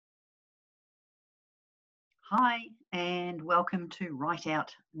Hi, and welcome to Write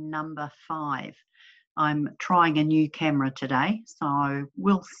Out number 5. I'm trying a new camera today, so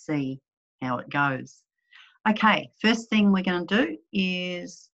we'll see how it goes. Okay, first thing we're going to do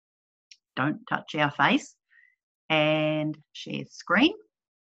is don't touch our face and share screen.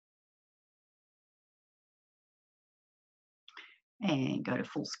 And go to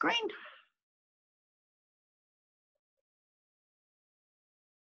full screen.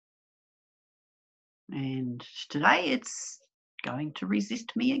 And today it's going to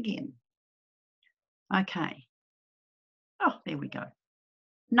resist me again. Okay. Oh, there we go.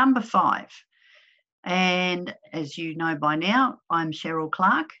 Number 5. And as you know by now, I'm Sherryl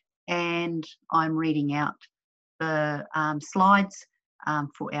Clark, and I'm reading out the slides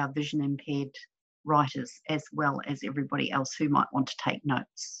for our vision impaired writers, as well as everybody else who might want to take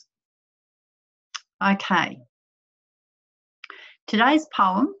notes. Okay. Today's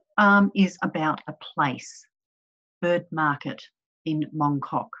poem is about a place, Bird Market in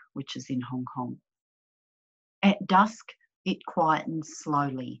Mongkok, which is in Hong Kong. At dusk, it quietens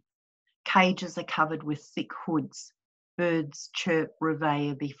slowly. Cages are covered with thick hoods. Birds chirp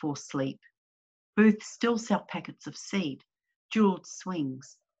reveille before sleep. Booths still sell packets of seed, jewelled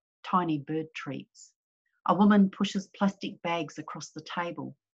swings, tiny bird treats. A woman pushes plastic bags across the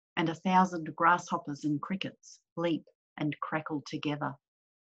table, and 1,000 grasshoppers and crickets leap and crackle together.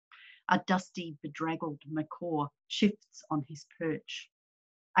 A dusty, bedraggled macaw shifts on his perch.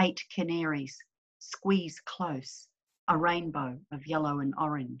 8 canaries squeeze close, a rainbow of yellow and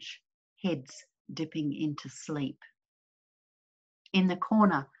orange, heads dipping into sleep. In the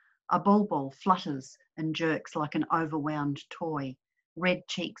corner, a bulbul flutters and jerks like an overwound toy, red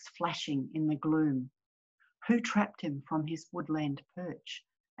cheeks flashing in the gloom. Who trapped him from his woodland perch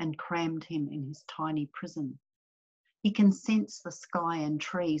and crammed him in his tiny prison? He can sense the sky and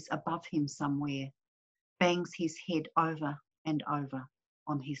trees above him somewhere, bangs his head over and over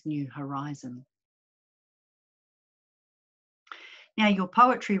on his new horizon. Now, your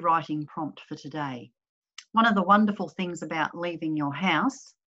poetry writing prompt for today. One of the wonderful things about leaving your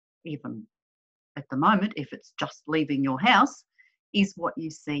house, even at the moment, if it's just leaving your house, is what you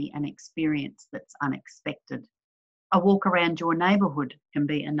see and experience that's unexpected. A walk around your neighbourhood can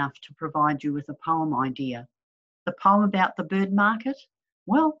be enough to provide you with a poem idea. The poem about the bird market?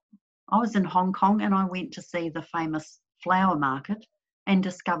 Well, I was in Hong Kong and I went to see the famous flower market and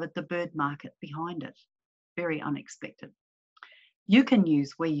discovered the bird market behind it. Very unexpected. You can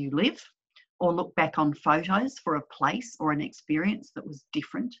use where you live or look back on photos for a place or an experience that was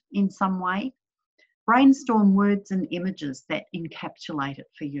different in some way. Brainstorm words and images that encapsulate it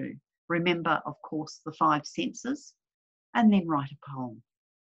for you. Remember, of course, the 5 senses, and then write a poem.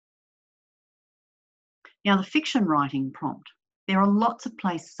 Now, the fiction writing prompt. There are lots of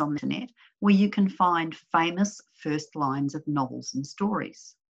places on the internet where you can find famous first lines of novels and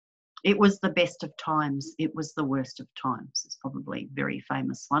stories. It was the best of times, it was the worst of times. It's probably a very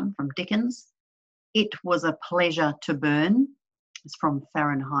famous one from Dickens. It was a pleasure to burn. It's from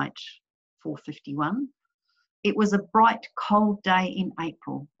Fahrenheit 451. It was a bright, cold day in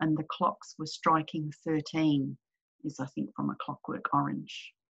April and the clocks were striking 13, is I think from A Clockwork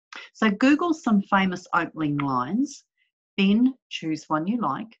Orange. So Google some famous opening lines, then choose one you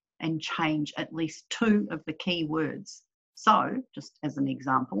like and change at least 2 of the key words. So, just as an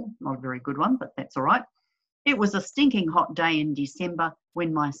example, not a very good one, but that's all right. It was a stinking hot day in December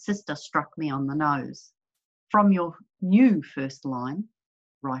when my sister struck me on the nose. From your new first line,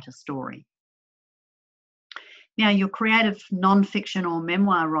 write a story. Now, your creative non-fiction or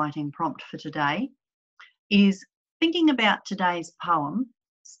memoir writing prompt for today is thinking about today's poem.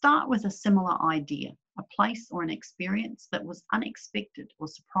 Start with a similar idea, a place or an experience that was unexpected or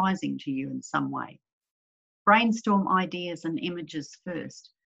surprising to you in some way. Brainstorm ideas and images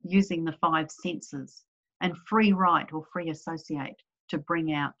first, using the 5 senses, and free write or free associate to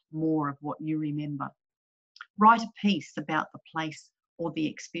bring out more of what you remember. Write a piece about the place or the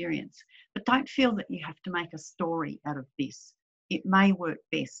experience, but don't feel that you have to make a story out of this. It may work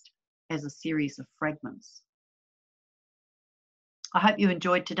best as a series of fragments. I hope you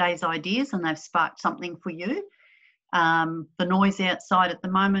enjoyed today's ideas and they've sparked something for you. The noise outside at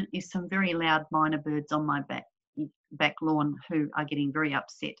the moment is some very loud minor birds on my back lawn who are getting very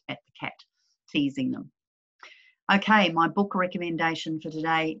upset at the cat teasing them. Okay, my book recommendation for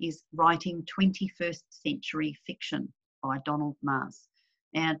today is Writing 21st Century Fiction by Donald Mars.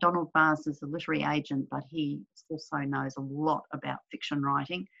 Now, Donald Mars is a literary agent, but he also knows a lot about fiction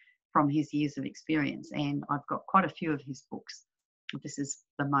writing from his years of experience, and I've got quite a few of his books. This is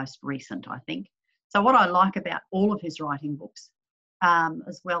the most recent, I think. So what I like about all of his writing books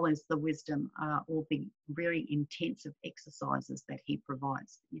as well as the wisdom, or the very intensive exercises that he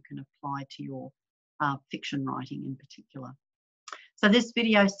provides that you can apply to your fiction writing in particular. So this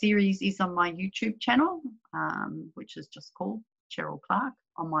video series is on my YouTube channel, which is just called Sherryl Clark,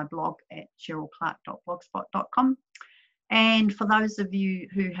 on my blog at sherylclark.blogspot.com. And for those of you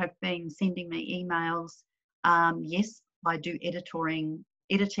who have been sending me emails, yes, I do editing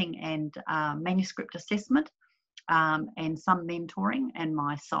and manuscript assessment, and some mentoring, and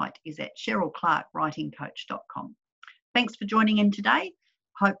my site is at sherylclarkwritingcoach.com. Thanks for joining in today.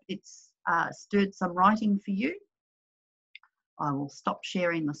 Hope it's stirred some writing for you. I will stop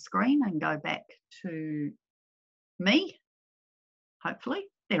sharing the screen and go back to me. Hopefully,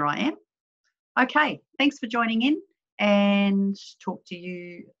 there I am. Okay, thanks for joining in, and talk to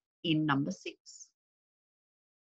you in number 6.